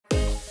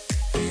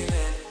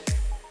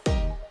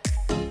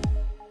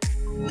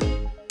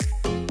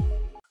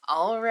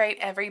All right,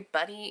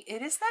 everybody,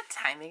 it is that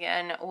time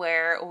again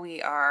where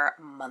we are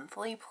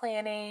monthly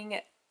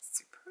planning.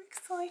 Super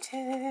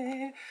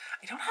excited.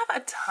 I don't have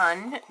a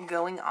ton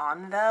going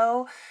on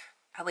though,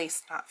 at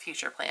least not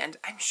future planned.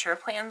 I'm sure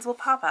plans will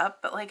pop up,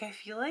 but like I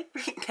feel like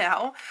right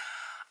now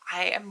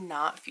I am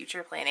not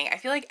future planning. I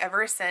feel like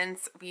ever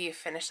since we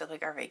finished up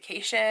like our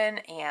vacation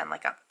and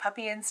like got the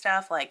puppy and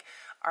stuff, like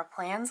our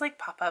plans like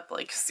pop up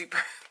like super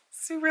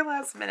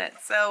last minute.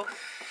 So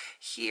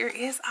here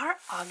is our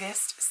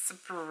August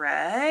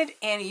spread,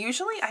 and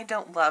usually I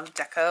don't love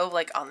deco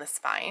like on the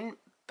spine,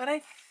 but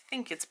I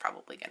think it's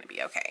probably going to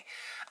be okay.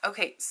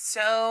 Okay,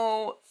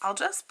 so I'll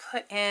just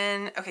put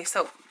in, okay,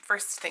 so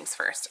first things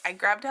first, I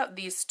grabbed out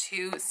these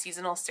two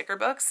seasonal sticker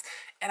books,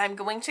 and I'm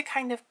going to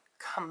kind of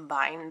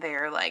combine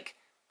their like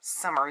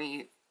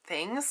summary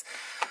things.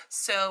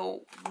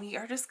 So we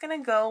are just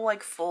gonna go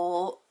like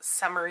full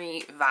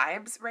summery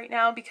vibes right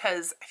now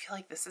because I feel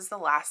like this is the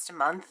last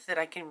month that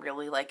I can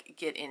really like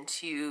get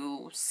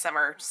into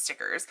summer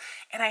stickers,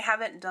 and I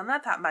haven't done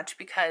that much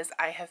because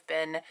I have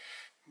been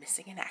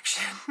missing in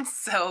action.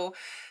 So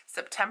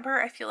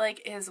September I feel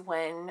like is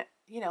when,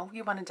 you know,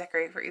 you want to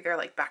decorate for either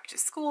like back to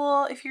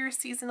school if you're a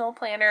seasonal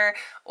planner,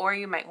 or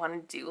you might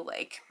want to do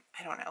like,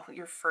 I don't know,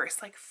 your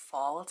first like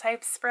fall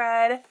type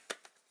spread.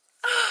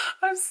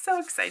 I'm so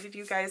excited,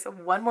 you guys.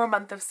 One more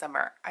month of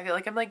summer. I feel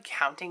like I'm like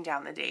counting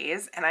down the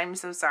days, and I'm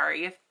so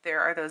sorry if there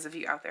are those of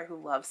you out there who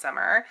love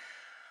summer.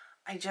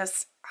 I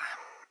just,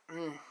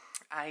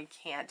 I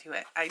can't do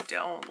it. I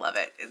don't love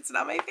it. It's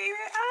not my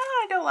favorite.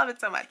 I don't love it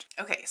so much.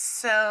 Okay,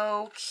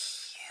 so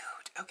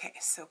cute. Okay,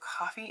 so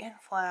coffee and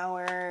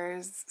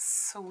flowers,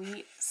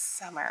 sweet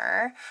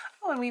summer.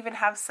 Oh, and we even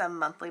have some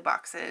monthly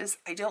boxes.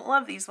 I don't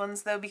love these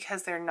ones though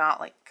because they're not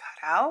like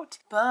cut out,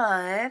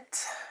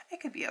 but it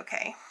could be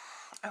okay.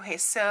 Okay,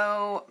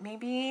 so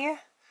maybe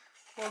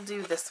we'll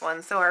do this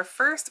one. So our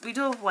first, we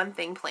do have one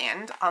thing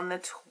planned on the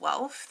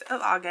 12th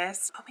of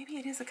August. Oh, maybe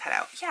it is a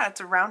cutout. Yeah,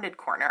 it's a rounded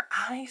corner.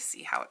 I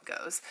see how it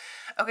goes.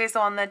 Okay,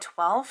 so on the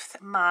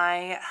 12th,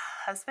 my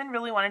husband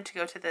really wanted to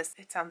go to this.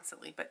 It sounds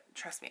silly, but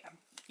trust me, I'm,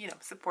 you know,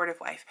 supportive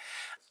wife.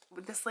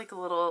 With this like a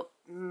little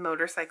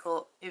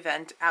motorcycle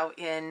event out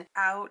in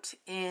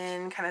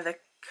kind of the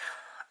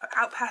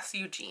out past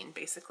Eugene,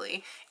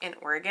 basically, in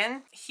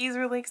Oregon. He's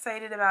really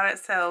excited about it,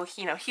 so,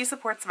 you know, he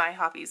supports my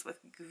hobbies with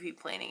goofy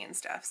planning and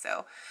stuff,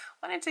 so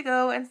wanted to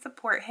go and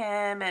support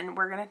him, and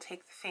we're gonna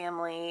take the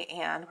family,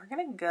 and we're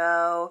gonna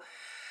go.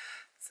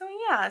 So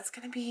yeah, it's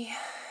gonna be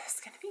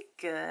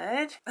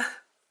good.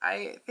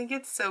 I think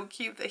it's so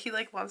cute that he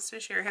like wants to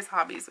share his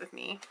hobbies with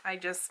me. I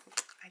just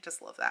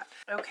love that.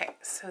 Okay,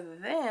 so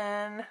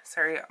then,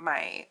 sorry,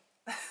 my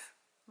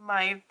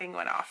my thing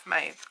went off. Not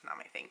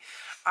my thing.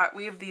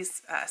 We have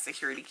these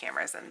security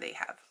cameras, and they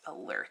have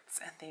alerts,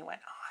 and they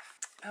went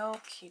off.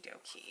 Okie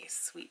dokie.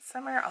 Sweet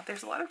summer. Oh,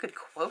 there's a lot of good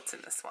quotes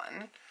in this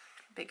one.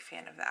 Big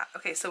fan of that.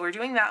 Okay, so we're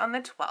doing that on the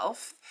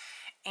 12th,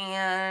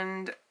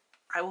 and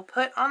I will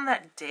put on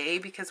that day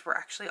because we're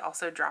actually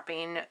also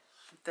dropping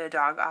the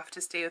dog off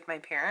to stay with my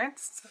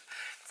parents.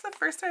 It's the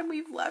first time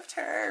we've left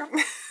her.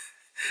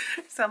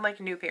 Sound like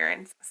new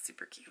parents.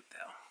 Super cute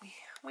though.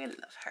 We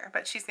love her,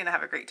 but she's gonna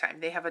have a great time.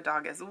 They have a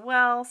dog as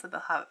well, so they'll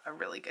have a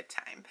really good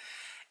time.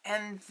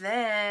 And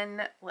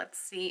then let's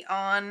see,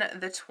 on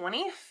the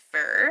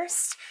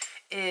 21st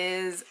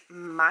is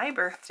my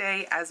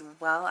birthday as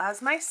well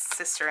as my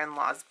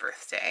sister-in-law's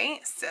birthday.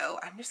 So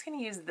I'm just gonna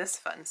use this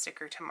fun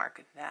sticker to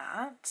mark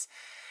that.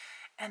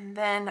 And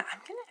then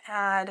I'm gonna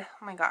add,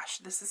 oh my gosh,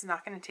 this is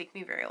not gonna take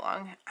me very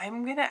long.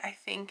 I'm gonna, I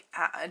think,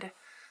 add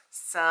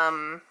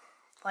some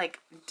like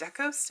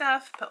deco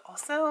stuff, but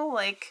also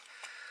like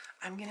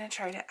I'm gonna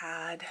try to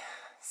add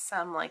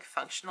some like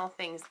functional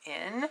things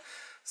in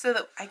so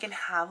that I can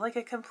have like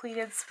a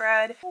completed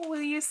spread. Oh,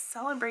 will you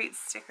celebrate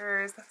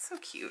stickers? That's so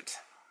cute.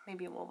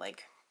 Maybe we'll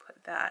like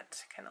put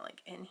that kind of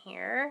like in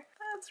here.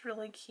 That's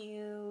really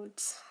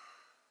cute.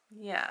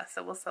 Yeah,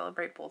 so we'll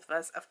celebrate both of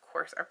us. Of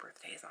course, our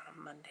birthday is on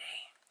a Monday.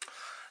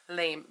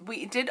 Lame.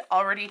 We did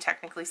already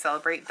technically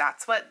celebrate.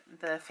 That's what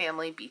the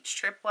family beach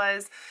trip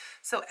was.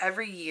 So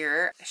every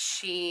year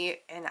she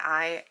and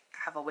I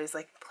have always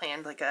like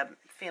planned like a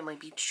family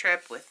beach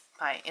trip with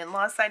my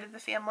in-laws side of the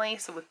family,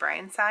 so with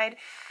Brian's side,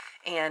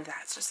 and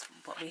that's just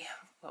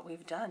what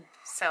we've done.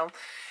 So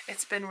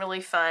it's been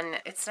really fun.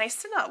 It's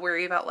nice to not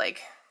worry about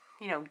like,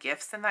 you know,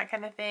 gifts and that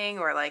kind of thing,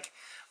 or like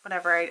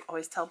whatever. I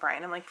always tell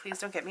Brian, I'm like, please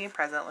don't get me a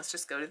present, let's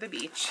just go to the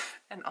beach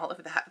and all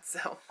of that.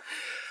 So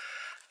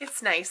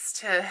it's nice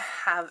to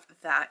have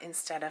that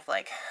instead of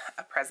like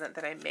a present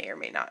that I may or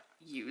may not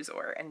use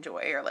or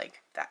enjoy, or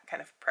like that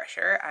kind of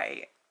pressure.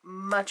 I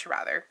much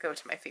rather go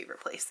to my favorite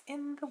place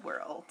in the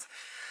world.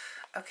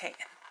 Okay,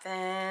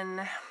 and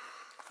then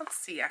let's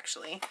see,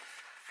 actually,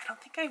 I don't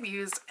think I've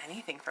used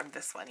anything from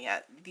this one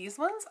yet. These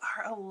ones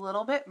are a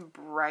little bit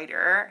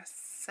brighter,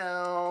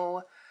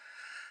 so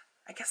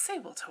I guess they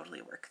will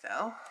totally work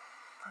though.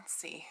 Let's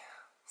see,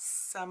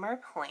 summer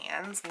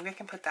plans. Maybe I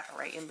can put that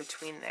right in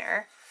between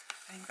there.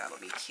 I think that'll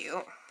be cute.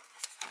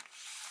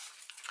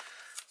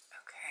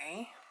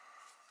 Okay.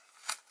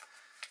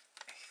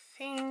 I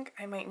think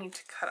I might need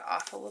to cut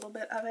off a little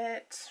bit of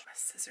it. My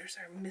scissors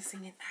are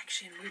missing in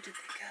action. Where did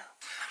they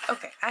go?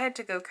 Okay, I had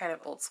to go kind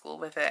of old school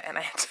with it, and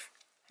I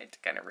had to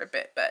kind of rip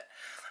it, but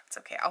it's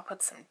okay. I'll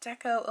put some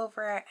deco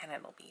over it and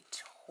it'll be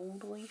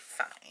totally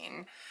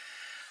fine.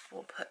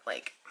 We'll put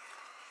like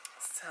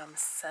some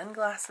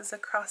sunglasses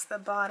across the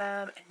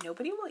bottom and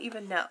nobody will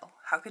even know.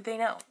 How could they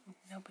know?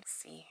 Nobody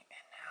see.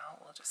 And now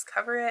we'll just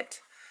cover it.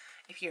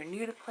 If you're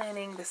new to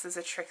planning, this is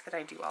a trick that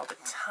I do all the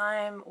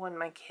time when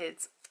my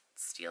kids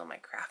steal my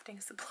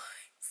crafting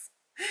supplies,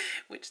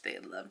 which they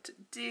love to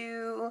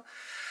do,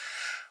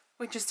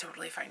 which is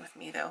totally fine with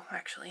me though,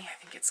 actually. I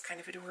think it's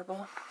kind of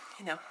adorable,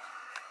 you know.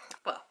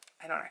 Well,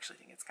 I don't actually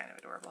think it's kind of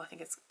adorable. I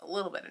think it's a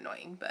little bit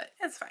annoying, but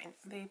it's fine.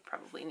 They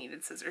probably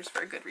needed scissors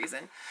for a good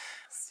reason.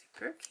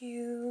 Super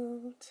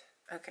cute.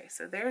 Okay,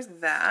 so there's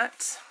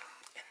that.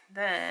 And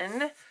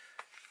then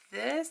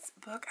this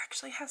book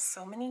actually has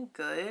so many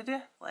good,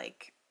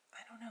 like, I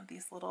don't know,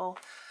 these little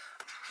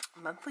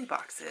monthly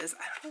boxes.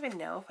 I don't even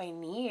know if I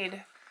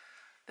need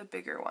the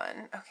bigger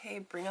one. Okay,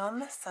 Bring On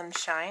the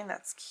Sunshine.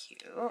 That's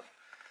cute.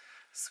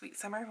 Sweet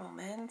Summer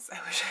Moments. I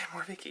wish I had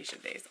more vacation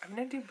days. I'm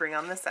going to do Bring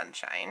On the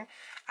Sunshine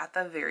at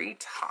the very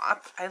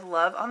top. I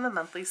love on the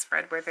monthly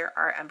spread where there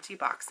are empty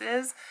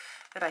boxes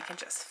that I can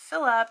just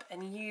fill up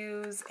and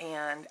use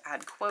and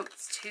add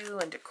quotes to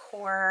and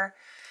decor.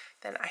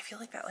 Then I feel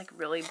like that like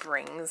really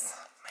brings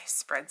my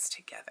spreads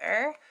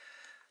together.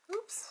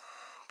 Oops.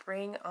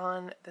 Bring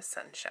On the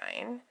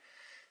Sunshine.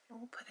 And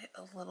we'll put it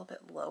a little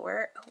bit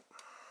lower. Oh,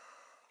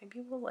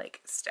 maybe we'll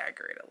like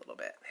stagger it a little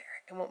bit there.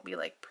 It won't be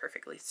like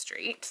perfectly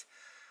straight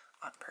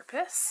on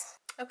purpose.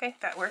 Okay,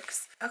 that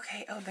works.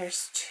 Okay, oh,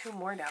 there's two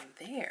more down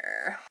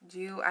there.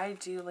 Do I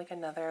do like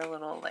another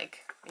little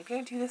like, maybe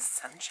I do the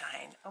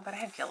sunshine. Oh, but I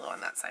have yellow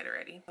on that side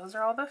already. Those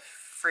are all the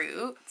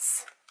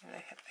fruits. And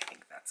I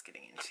think that's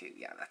getting into,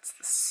 yeah, that's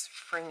the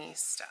springy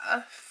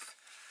stuff.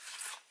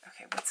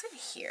 Okay, what's in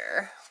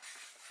here?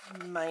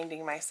 I'm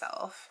minding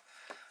myself.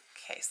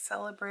 Okay,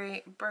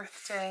 celebrate,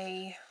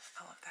 birthday,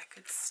 all of that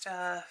good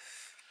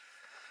stuff.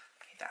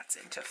 Okay, that's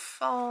into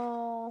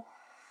fall.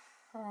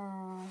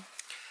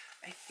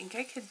 I think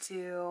I could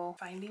do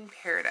Finding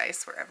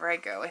Paradise Wherever I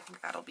Go. I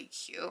think that'll be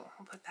cute.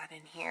 I'll put that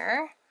in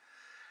here.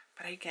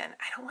 But again,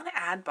 I don't want to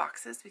add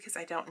boxes because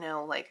I don't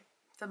know, like,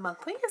 the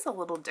monthly is a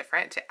little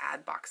different to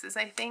add boxes,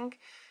 I think,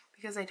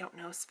 because I don't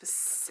know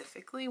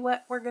specifically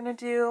what we're going to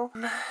do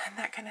and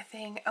that kind of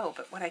thing. Oh,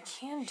 but what I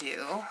can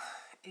do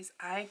is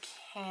I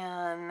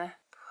can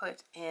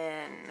put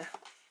in,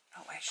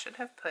 oh, I should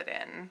have put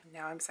in,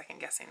 now I'm second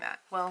guessing that.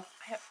 Well,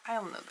 I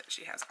don't know that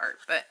she has art,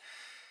 but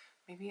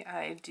maybe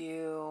I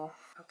do,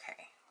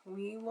 okay.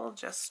 We will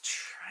just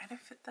try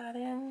to fit that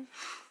in.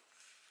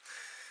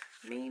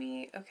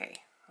 Maybe, okay,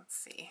 let's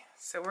see.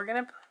 So we're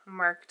gonna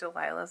mark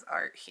Delilah's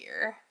art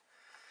here,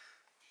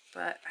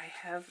 but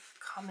I have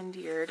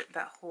commandeered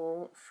that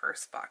whole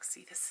first box.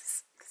 See,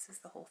 this is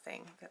the whole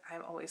thing that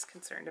I'm always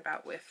concerned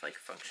about with like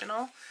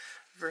functional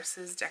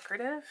versus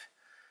decorative,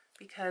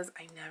 because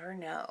I never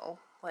know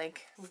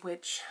like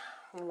which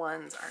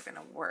ones are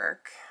gonna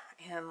work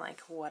and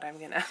like what I'm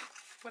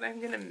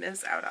gonna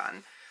miss out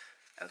on.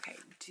 Okay,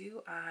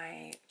 do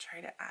I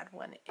try to add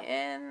one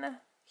in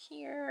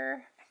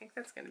here? I think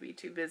that's going to be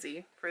too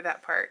busy for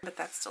that part, but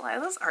that's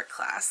Delilah's art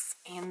class.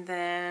 And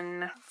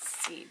then let's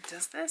see,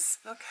 does this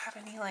book have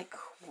any like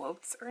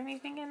quotes or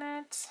anything in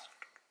it?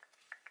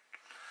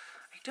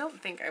 I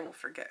don't think I will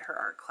forget her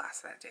art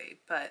class that day,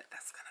 but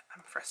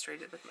I'm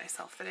frustrated with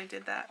myself that I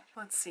did that.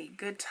 Let's see,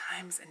 Good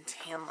Times and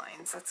Tan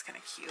Lines. That's kind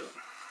of cute.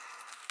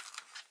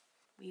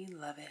 We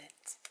love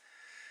it.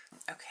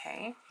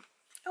 Okay.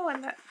 Oh,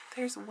 and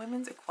there's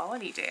Women's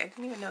Equality Day. I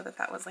didn't even know that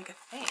that was like a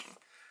thing.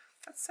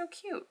 That's so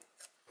cute.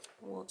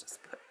 We'll just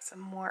put some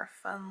more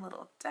fun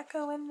little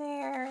deco in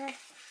there.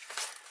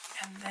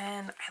 And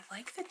then I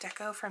like the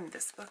deco from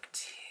this book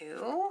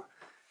too.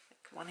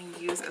 I want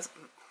to use as,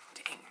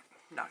 dang,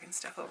 knocking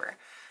stuff over.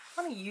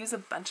 I want to use a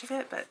bunch of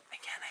it, but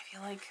again, I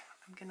feel like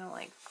I'm gonna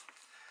like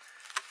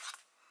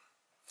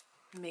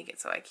make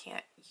it so I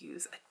can't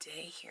use a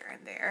day here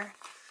and there.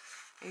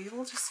 Maybe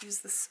we'll just use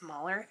the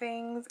smaller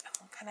things and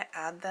we'll kind of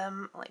add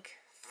them like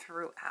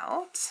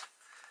throughout.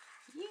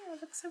 Yeah,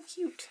 that's so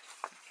cute.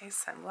 Okay,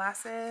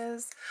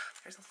 sunglasses.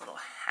 There's a little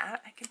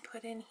hat I can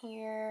put in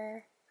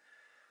here.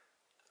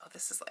 Oh,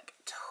 this is like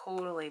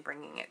totally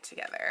bringing it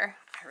together.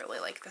 I really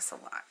like this a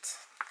lot.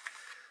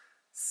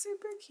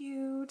 Super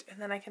cute.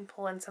 And then I can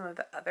pull in some of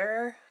the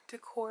other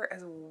decor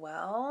as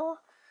well.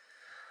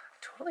 I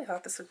totally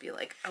thought this would be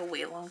like a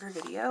way longer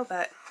video,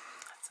 but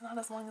it's not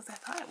as long as I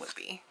thought it would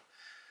be.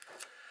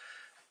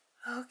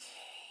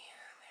 Okay,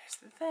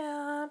 there's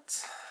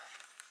that.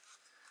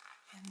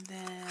 And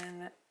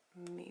then,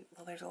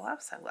 well, there's a lot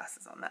of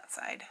sunglasses on that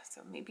side,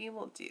 so maybe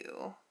we'll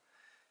do,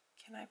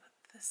 can I put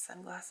the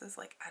sunglasses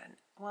like at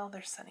well,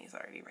 there's sunnies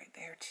already right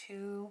there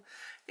too.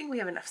 I think we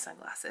have enough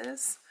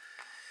sunglasses.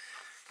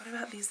 What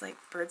about these like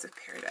birds of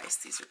paradise?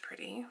 These are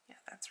pretty. Yeah,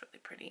 that's really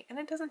pretty. And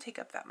it doesn't take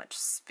up that much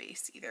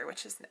space either,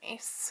 which is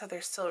nice. So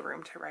there's still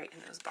room to write in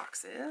those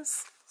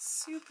boxes.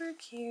 Super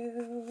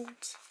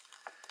cute.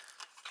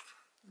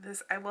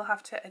 This, I will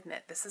have to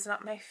admit, this is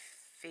not my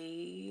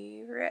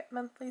favorite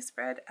monthly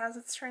spread as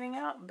it's turning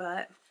out,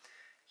 but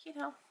you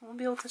know, we'll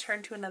be able to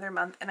turn to another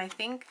month. And I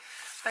think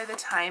by the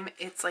time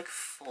it's like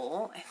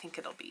full, I think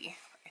it'll be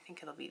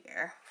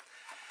there.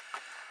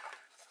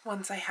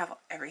 Once I have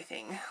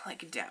everything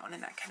like down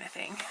and that kind of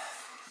thing.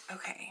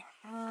 Okay,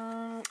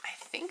 I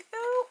think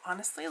though,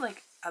 honestly,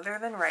 like other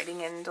than writing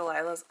in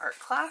Delilah's art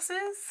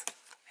classes,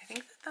 I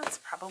think that that's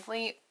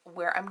probably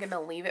where I'm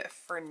gonna leave it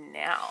for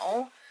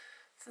now.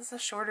 This is a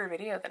shorter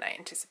video than I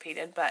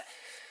anticipated, but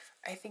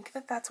I think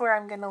that that's where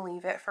I'm gonna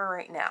leave it for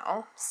right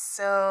now.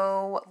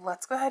 So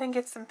let's go ahead and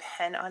get some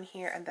pen on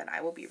here and then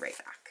I will be right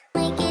back.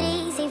 Make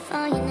it easy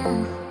for you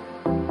now.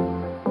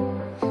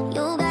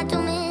 You got 2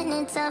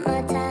 minutes of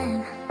my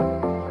time.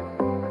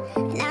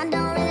 And I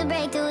don't really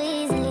break too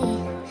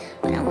easily,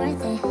 but I'm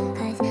worth it,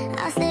 'cause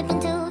I'll slip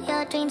into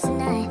your dreams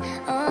tonight.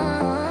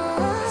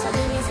 Oh, so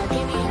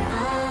give me your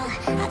all.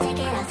 I'll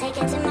take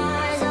it to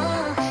Mars.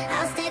 Oh,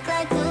 I'll stick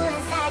like glue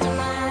inside your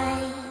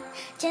mind.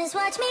 Just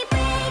watch me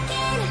breaking.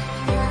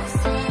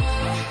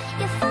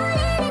 You're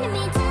falling into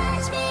me,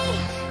 touch me.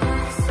 I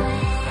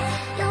swear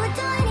you would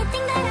do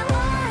anything that I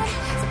want.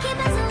 So keep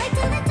us awake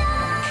till the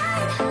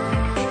dawn.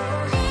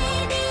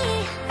 Baby,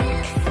 I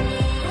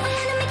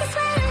wanna make you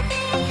sweat on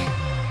me.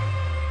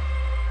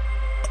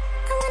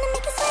 I wanna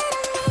make you sweat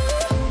on me.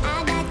 I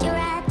got you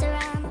wrapped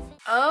around my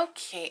feet.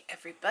 Okay,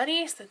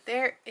 everybody, so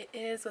there it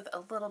is with a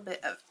little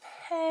bit of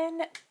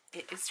pen.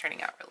 It is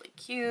turning out really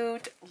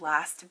cute.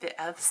 Last bit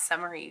of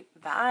summery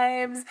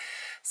vibes.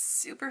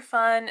 Super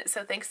fun.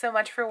 So thanks so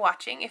much for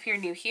watching. If you're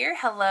new here,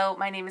 hello,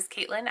 my name is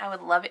Caitlin. I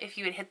would love it if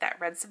you would hit that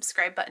red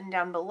subscribe button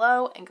down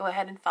below and go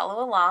ahead and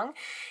follow along.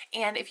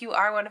 And if you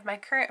are one of my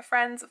current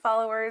friends,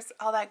 followers,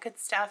 all that good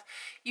stuff,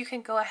 you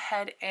can go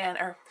ahead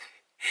and,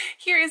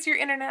 here is your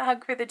internet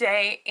hug for the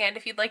day. And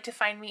if you'd like to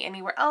find me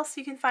anywhere else,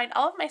 you can find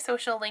all of my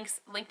social links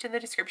linked in the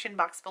description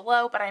box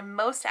below, but I'm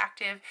most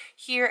active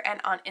here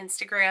and on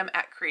Instagram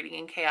at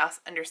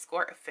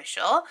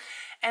creatinginchaos_official.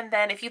 And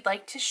then if you'd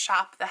like to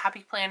shop the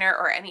Happy Planner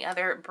or any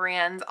other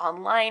brands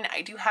online,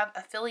 I do have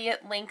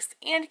affiliate links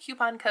and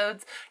coupon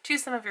codes to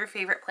some of your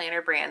favorite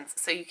planner brands,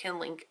 so you can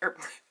link, or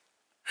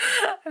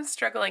I'm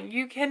struggling.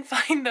 You can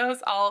find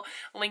those all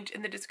linked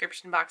in the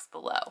description box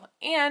below.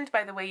 And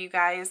by the way, you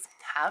guys,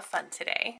 have fun today.